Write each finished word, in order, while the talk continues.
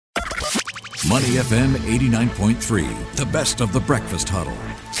Money FM 89.3, the best of the breakfast huddle.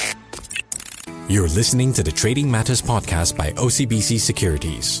 You're listening to the Trading Matters podcast by OCBC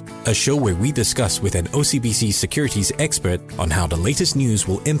Securities, a show where we discuss with an OCBC Securities expert on how the latest news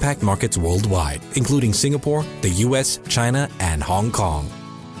will impact markets worldwide, including Singapore, the US, China, and Hong Kong.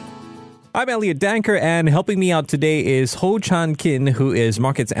 I'm Elliot Danker, and helping me out today is Ho Chan Kin, who is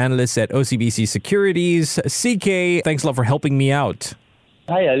markets analyst at OCBC Securities. CK, thanks a lot for helping me out.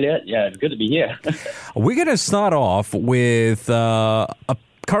 Hi, Elliot. Yeah, it's good to be here. We're going to start off with a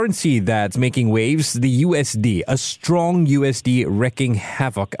currency that's making waves, the USD, a strong USD wreaking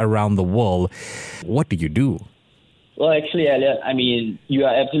havoc around the world. What do you do? Well, actually, Elliot, you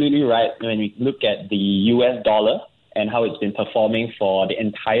are absolutely right when we look at the US dollar and how it's been performing for the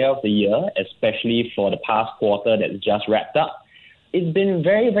entire of the year, especially for the past quarter that's just wrapped up. It's been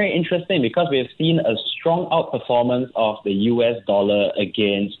very, very interesting because we've seen a strong outperformance of the US dollar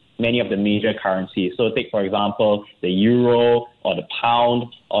against many of the major currencies. So take, for example, the euro or the pound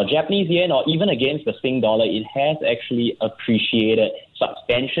or Japanese yen or even against the Sing dollar. It has actually appreciated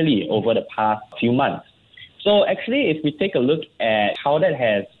substantially over the past few months. So actually, if we take a look at how that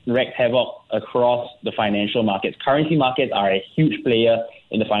has wreaked havoc across the financial markets, currency markets are a huge player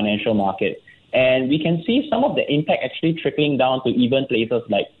in the financial market. And we can see some of the impact actually trickling down to even places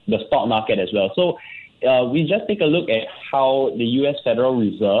like the stock market as well. So we just take a look at how the U.S. Federal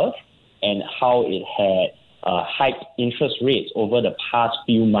Reserve and how it had hiked interest rates over the past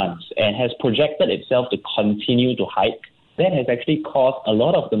few months and has projected itself to continue to hike. That has actually caused a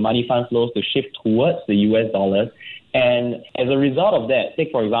lot of the money fund flows to shift towards the US dollar. And as a result of that,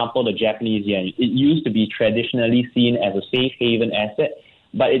 take, for example, the Japanese yen. It used to be traditionally seen as a safe haven asset,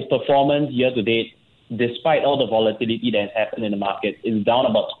 but its performance year to date, despite all the volatility that has happened in the market, is down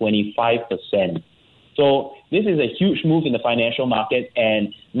about 25%. So this is a huge move in the financial market,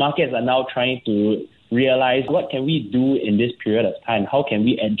 and markets are now trying to realize what can we do in this period of time? How can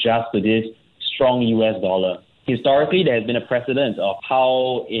we adjust to this strong US dollar? Historically, there has been a precedent of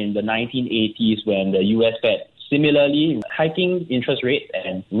how in the 1980s when the US Fed similarly hiking interest rates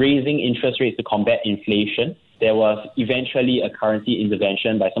and raising interest rates to combat inflation, there was eventually a currency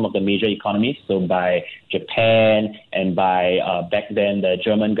intervention by some of the major economies, so by Japan and by back then the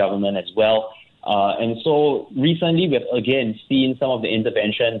German government as well. And so recently we've again seen some of the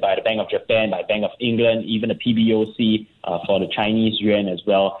intervention by the Bank of Japan, by Bank of England, even the PBOC for the Chinese yuan as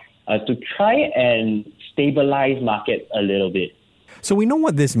well, to try and stabilize markets a little bit. So we know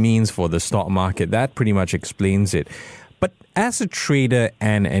what this means for the stock market. That pretty much explains it. But as a trader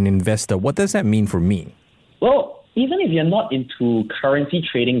and an investor, what does that mean for me? Well, even if you're not into currency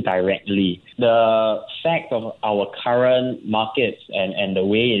trading directly, the fact of our current markets and the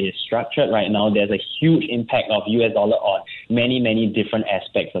way it is structured right now, there's a huge impact of US dollar on many, many different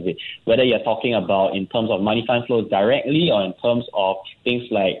aspects of it. Whether you're talking about in terms of money fund flows directly or in terms of things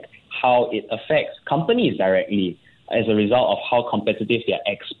like how it affects companies directly as a result of how competitive their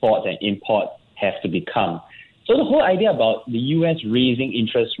exports and imports have to become. So the whole idea about the US raising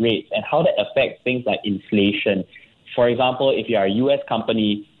interest rates and how that affects things like inflation. For example, if you're a US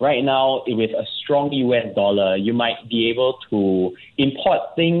company, right now with a strong US dollar, you might be able to import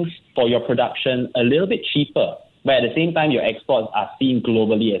things for your production a little bit cheaper. But at the same time, your exports are seen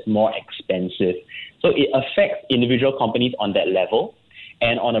globally as more expensive. So it affects individual companies on that level.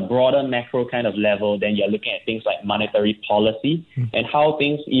 And on a broader macro kind of level, then you're looking at things like monetary policy and how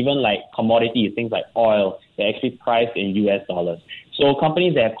things, even like commodities, things like oil, they're actually priced in US dollars. So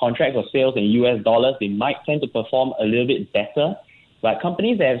companies that have contracts of sales in US dollars, they might tend to perform a little bit better. But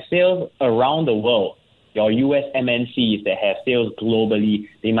companies that have sales around the world, your US MNCs that have sales globally,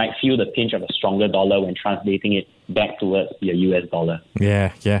 they might feel the pinch of a stronger dollar when translating it back towards your US dollar.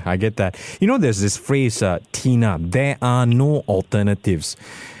 Yeah, I get that. You know, there's this phrase, Tina, there are no alternatives.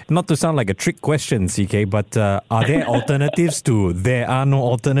 Not to sound like a trick question, CK, but are there alternatives to there are no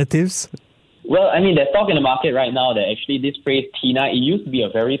alternatives? Well, there's talk in the market right now that actually this phrase, Tina, it used to be a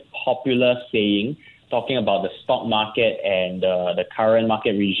very popular saying talking about the stock market and the current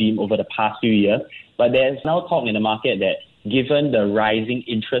market regime over the past few years. But there's now talk in the market that given the rising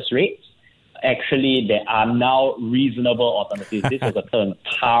interest rates, actually there are now reasonable alternatives. This is a term,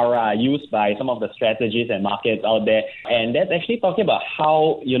 TARA, used by some of the strategists and markets out there. And that's actually talking about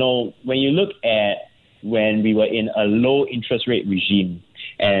how, when you look at when we were in a low interest rate regime,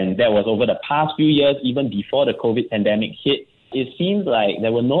 and that was over the past few years, even before the COVID pandemic hit, it seems like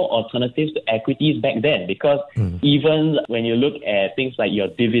there were no alternatives to equities back then, because even when you look at things like your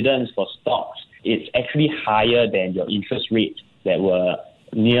dividends for stocks, it's actually higher than your interest rates that were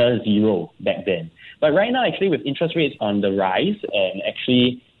near zero back then. But right now, actually, with interest rates on the rise and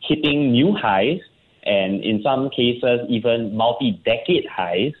actually hitting new highs, and in some cases even multi-decade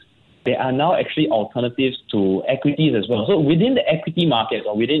highs, there are now actually alternatives to equities as well. So within the equity markets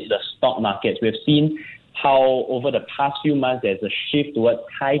or within the stock markets, we've seen how over the past few months there's a shift towards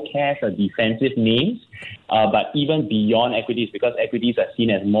high cash or defensive names, but even beyond equities, because equities are seen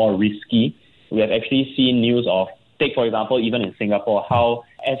as more risky, we have actually seen news of, take for example, even in Singapore, how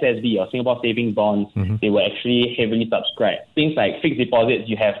SSB or Singapore Savings Bonds, they were actually heavily subscribed. Things like fixed deposits,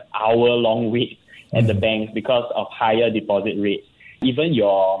 you have hour-long waits at the banks because of higher deposit rates. Even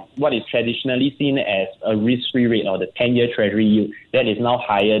your, what is traditionally seen as a risk-free rate or the 10-year treasury yield, that is now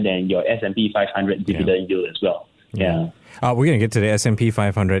higher than your S&P 500 dividend yield as well. Yeah. We're going to get to the S&P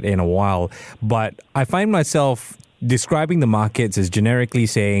 500 in a while, but I find myself describing the markets as generically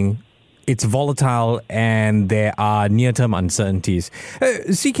saying it's volatile and there are near-term uncertainties.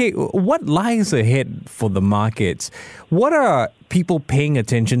 CK, what lies ahead for the markets? What are people paying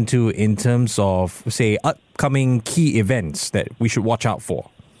attention to in terms of, say, upcoming key events that we should watch out for?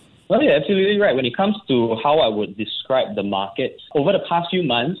 Well, you're absolutely right. When it comes to how I would describe the markets, over the past few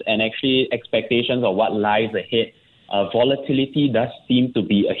months and actually expectations of what lies ahead, volatility does seem to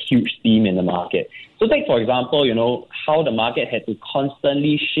be a huge theme in the market. So take, for example, how the market had to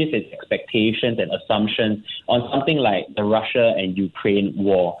constantly shift its expectations and assumptions on something like the Russia and Ukraine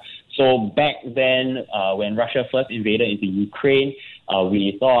war. So back then, when Russia first invaded into Ukraine,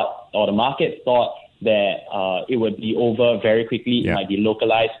 we thought, or the market thought, that it would be over very quickly. It might be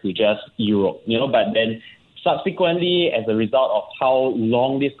localized to just Europe, but then subsequently, as a result of how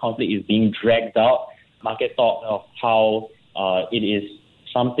long this conflict is being dragged out, market thought of how it is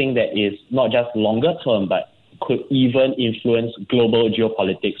something that is not just longer term, but could even influence global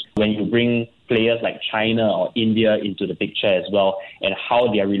geopolitics when you bring players like China or India into the picture as well, and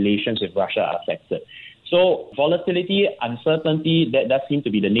how their relations with Russia are affected. So volatility, uncertainty, that does seem to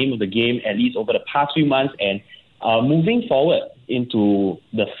be the name of the game, at least over the past few months. And moving forward into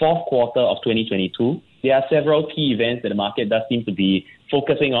the fourth quarter of 2022, there are several key events that the market does seem to be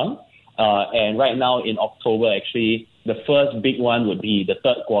focusing on. And right now in October, actually, the first big one would be the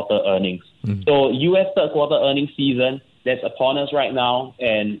third quarter earnings. So US third quarter earnings season, that's upon us right now.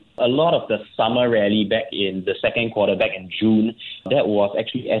 And a lot of the summer rally back in the second quarter, back in June, that was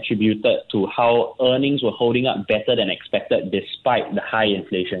actually attributed to how earnings were holding up better than expected despite the high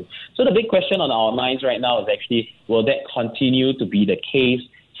inflation. So the big question on our minds right now is actually, will that continue to be the case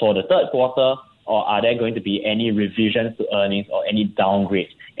for the third quarter, or are there going to be any revisions to earnings or any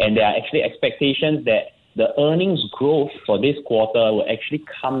downgrades? And there are actually expectations that the earnings growth for this quarter will actually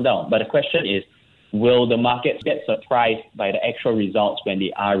come down. But the question is, will the markets get surprised by the actual results when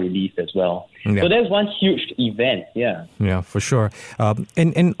they are released as well? So there's one huge event, Yeah, for sure.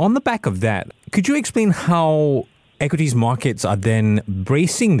 And on the back of that, could you explain how equities markets are then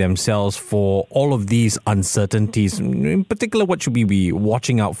bracing themselves for all of these uncertainties? In particular, what should we be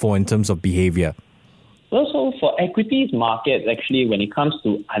watching out for in terms of behavior? Well, so for equities markets, actually, when it comes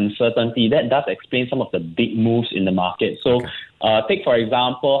to uncertainty, that does explain some of the big moves in the market. So take, for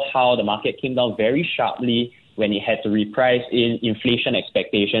example, how the market came down very sharply when it had to reprice in inflation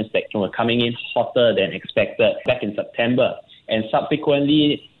expectations that were coming in hotter than expected back in September. And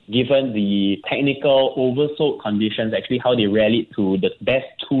subsequently, given the technical oversold conditions, actually how they rallied to the best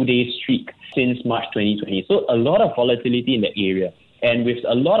 2-day streak since March 2020. So a lot of volatility in the area. And with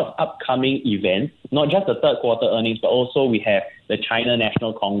a lot of upcoming events, not just the third quarter earnings, but also we have the China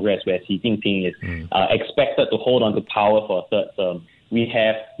National Congress where Xi Jinping is expected to hold on to power for a third term. We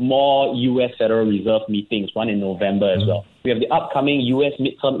have more U.S. Federal Reserve meetings, one in November as well. We have the upcoming U.S.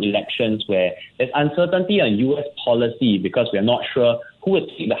 midterm elections where there's uncertainty on U.S. policy because we're not sure who would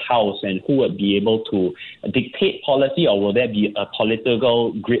take the House and who would be able to dictate policy, or will there be a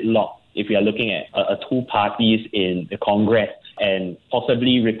political gridlock if we are looking at two parties in the Congress and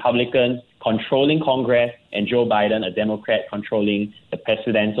possibly Republicans controlling Congress and Joe Biden, a Democrat, controlling the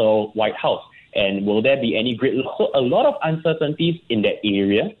presidential White House. And will there be any gridlock? So a lot of uncertainties in that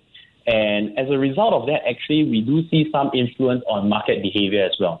area. And as a result of that, actually, we do see some influence on market behavior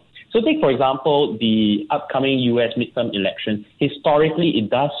as well. So take, for example, the upcoming U.S. midterm election. Historically, it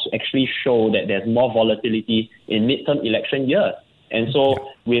does actually show that there's more volatility in midterm election years. And so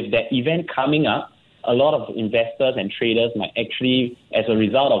with that event coming up, a lot of investors and traders might actually, as a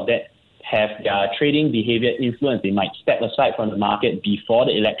result of that, have their trading behavior influenced. They might step aside from the market before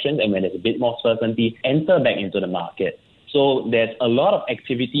the elections, and when there's a bit more certainty, enter back into the market. So there's a lot of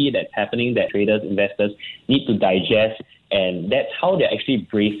activity that's happening that traders, investors need to digest, and that's how they're actually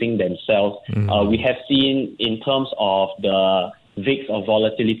bracing themselves. We have seen in terms of the VIX or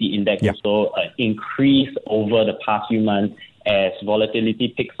volatility index also increase over the past few months, as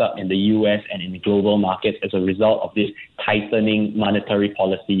volatility picks up in the US and in the global markets as a result of this tightening monetary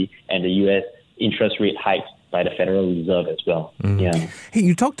policy and the US interest rate hikes by the Federal Reserve as well. Yeah. Hey,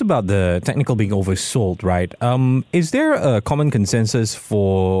 you talked about the technical being oversold, right? Is there a common consensus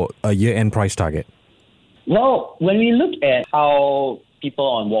for a year-end price target? Well, when we look at how people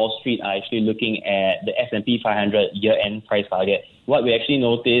on Wall Street are actually looking at the S&P 500 year-end price target, what we actually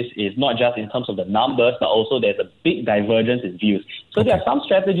notice is not just in terms of the numbers, but also there's a big divergence in views. So there are some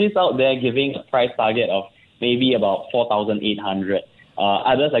strategies out there giving a price target of maybe about 4,800.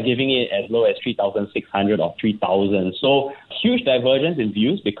 Others are giving it as low as 3,600 or 3,000. So huge divergence in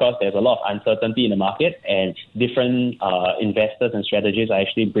views because there's a lot of uncertainty in the market, and different investors and strategies are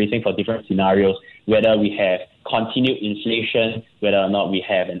actually bracing for different scenarios, whether we have continued inflation, whether or not we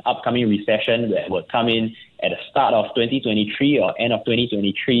have an upcoming recession that will come in at the start of 2023 or end of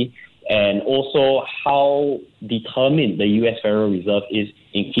 2023, and also how determined the US Federal Reserve is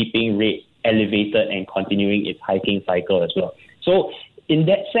in keeping rates elevated and continuing its hiking cycle as well. So in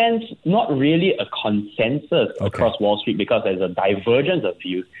that sense, not really a consensus across Wall Street because there's a divergence of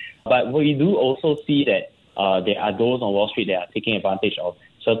views. But we do also see that there are those on Wall Street that are taking advantage of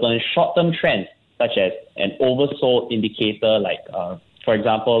certain short-term trends, such as an oversold indicator, like, for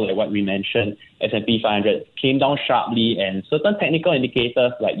example, like what we mentioned, S&P 500 came down sharply, and certain technical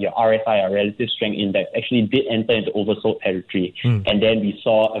indicators like your RSI, or Relative Strength Index, actually did enter into oversold territory. And then we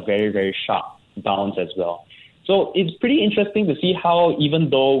saw a very, very sharp bounce as well. So it's pretty interesting to see how,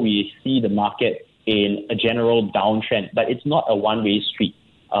 even though we see the market in a general downtrend, but it's not a one-way street.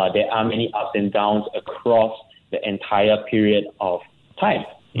 There are many ups and downs across the entire period of time.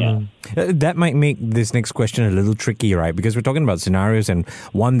 Yeah. That might make this next question a little tricky, right? Because we're talking about scenarios, and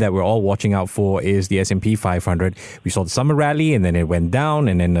one that we're all watching out for is the S&P 500. We saw the summer rally, and then it went down,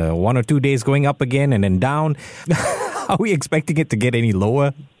 and then 1 or 2 days going up again, and then down. Are we expecting it to get any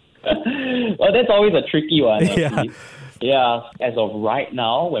lower? Well, that's always a tricky one. Yeah. Yeah, as of right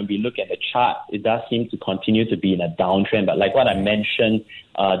now, when we look at the chart, it does seem to continue to be in a downtrend. But like what I mentioned,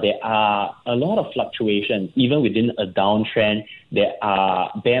 there are a lot of fluctuations. Even within a downtrend, there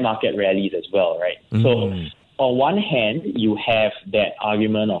are bear market rallies as well, right? So on one hand, you have that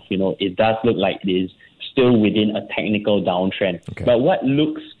argument of, it does look like it is still within a technical downtrend. But what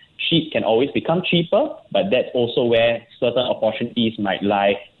looks cheap can always become cheaper, but that's also where certain opportunities might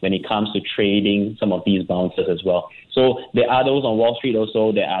lie when it comes to trading some of these bounces as well. So there are those on Wall Street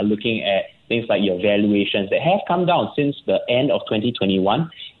also that are looking at things like your valuations that have come down since the end of 2021,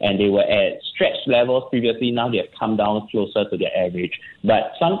 and they were at stretched levels previously. Now they have come down closer to their average.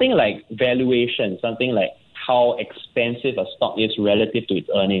 But something like valuation, something like how expensive a stock is relative to its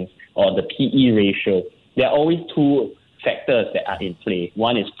earnings, or the PE ratio, there are always two factors that are in play.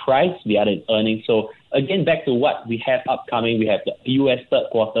 One is price, the other is earnings. So again, back to what we have upcoming, we have the US third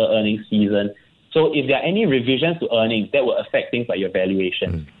quarter earnings season. So if there are any revisions to earnings, that will affect things like your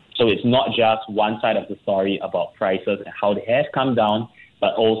valuation. So it's not just one side of the story about prices and how they have come down,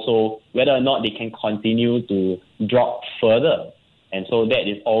 but also whether or not they can continue to drop further. And so that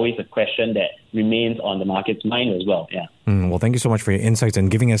is always a question that remains on the market's mind as well. Yeah. Well, thank you so much for your insights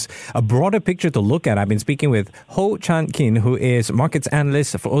and giving us a broader picture to look at. I've been speaking with Ho Chan Kin, who is markets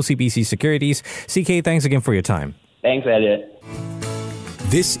analyst for OCBC Securities. CK, thanks again for your time. Thanks, Elliot.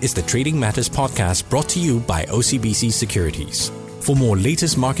 This is the Trading Matters podcast brought to you by OCBC Securities. For more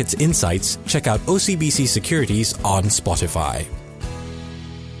latest markets insights, check out OCBC Securities on Spotify.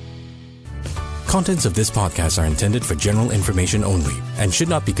 Contents of this podcast are intended for general information only and should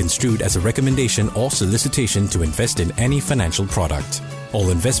not be construed as a recommendation or solicitation to invest in any financial product. All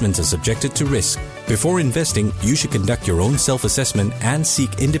investments are subjected to risk. Before investing, you should conduct your own self-assessment and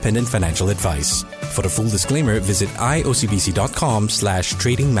seek independent financial advice. For the full disclaimer, visit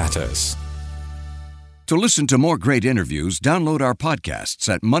iocbc.com/trading matters. To listen to more great interviews, download our podcasts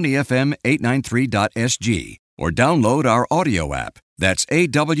at moneyfm893.sg or download our audio app. That's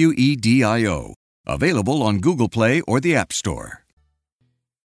AWEDIO. Available on Google Play or the App Store.